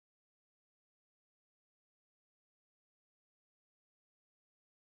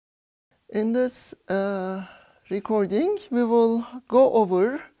In this recording, we will go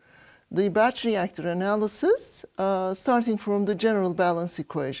over the batch reactor analysis starting from the general balance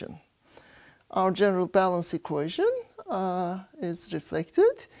equation. Our general balance equation is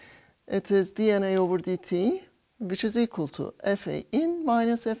reflected. It is dNA over dt, which is equal to FA in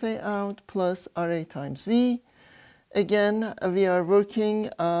minus FA out plus RA times V. Again, we are working,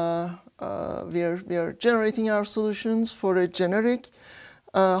 we are generating our solutions for a generic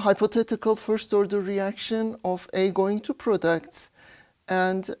hypothetical first order reaction of A going to products,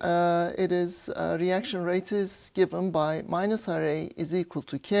 and it is reaction rate is given by minus RA is equal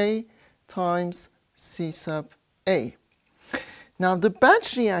to K times C sub A. Now the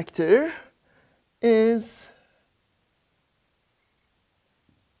batch reactor is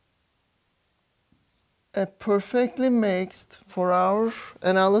a perfectly mixed, for our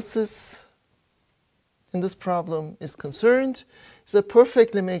analysis in this problem is concerned, it's a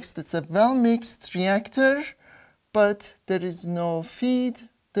perfectly mixed, it's a well mixed reactor, but there is no feed,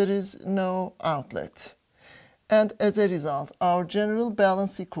 there is no outlet. And as a result, our general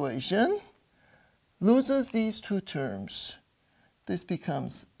balance equation loses these two terms. This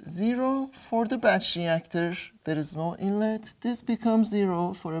becomes 0 for the batch reactor, there is no inlet. This becomes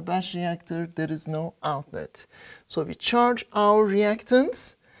 0 for a batch reactor, there is no outlet. So we charge our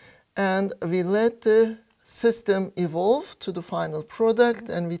reactants and we let the system evolve to the final product,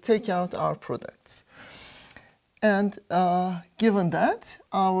 and we take out our products. And given that,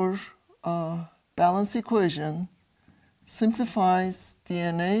 our balance equation simplifies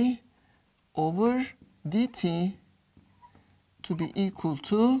dNA over dt to be equal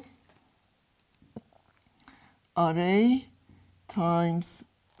to RA times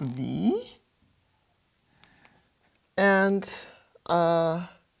V. And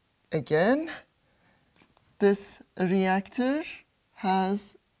again, this reactor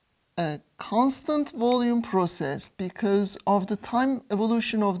has a constant volume process because of the time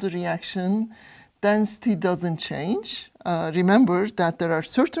evolution of the reaction. Density doesn't change. Remember that there are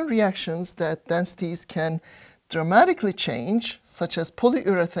certain reactions that densities can dramatically change, such as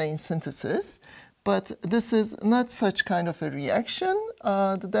polyurethane synthesis, but this is not such kind of a reaction.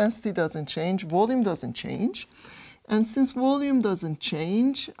 The density doesn't change, volume doesn't change. And since volume doesn't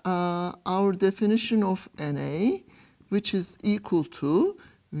change, our definition of Na, which is equal to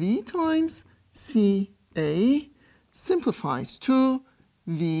V times Ca, simplifies to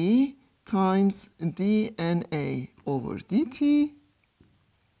V times dNA over dt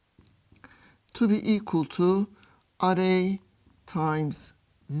to be equal to RA times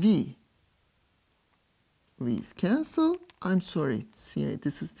V. V's cancel. I'm sorry, Ca.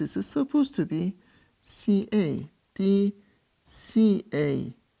 This is supposed to be Ca.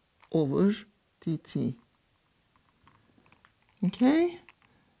 dCA over dt. Okay,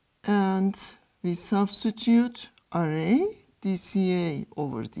 and we substitute RA dCA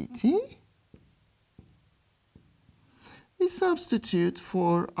over dt. We substitute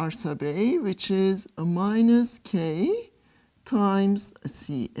for R sub A, which is a minus K times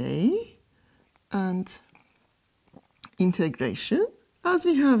Ca, and integration, as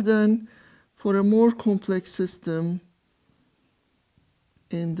we have done for a more complex system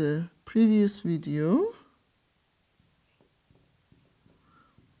in the previous video.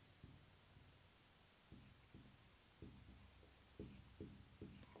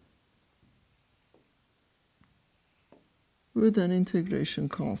 With an integration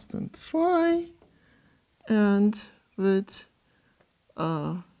constant phi and with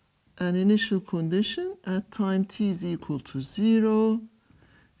an initial condition at time t is equal to 0,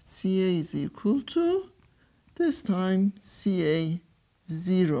 Ca is equal to, this time Ca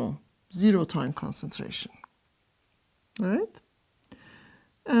 0, 0 time concentration. All right?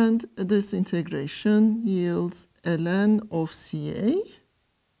 And this integration yields ln of Ca,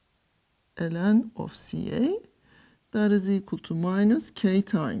 that is equal to minus K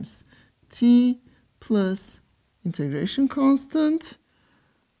times T plus integration constant.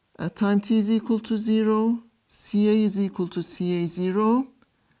 At time t is equal to 0, Ca is equal to Ca0.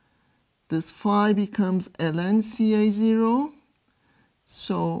 This phi becomes ln Ca0.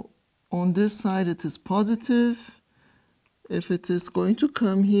 So on this side it is positive. If it is going to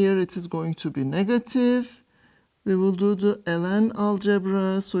come here, it is going to be negative. We will do the ln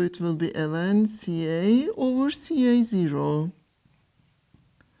algebra, so it will be ln Ca over Ca0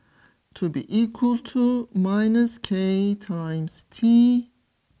 to be equal to minus K times T,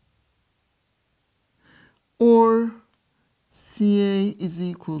 or Ca is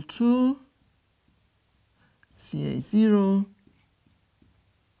equal to Ca0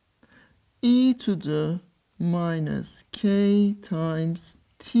 e to the minus K times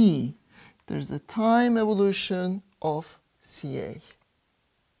T. there's a time evolution of Ca.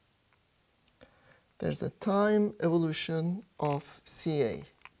 There's a time evolution of Ca.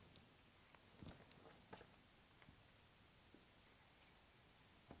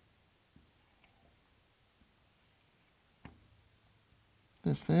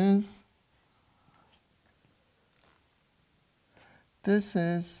 This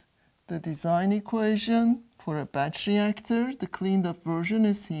is the design equation for a batch reactor. The cleaned up version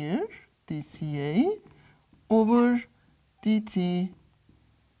is here, dCA over dt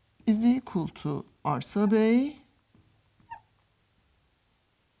is equal to R sub A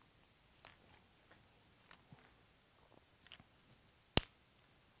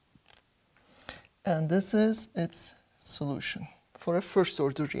and this is its solution for a first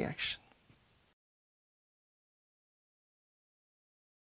order reaction.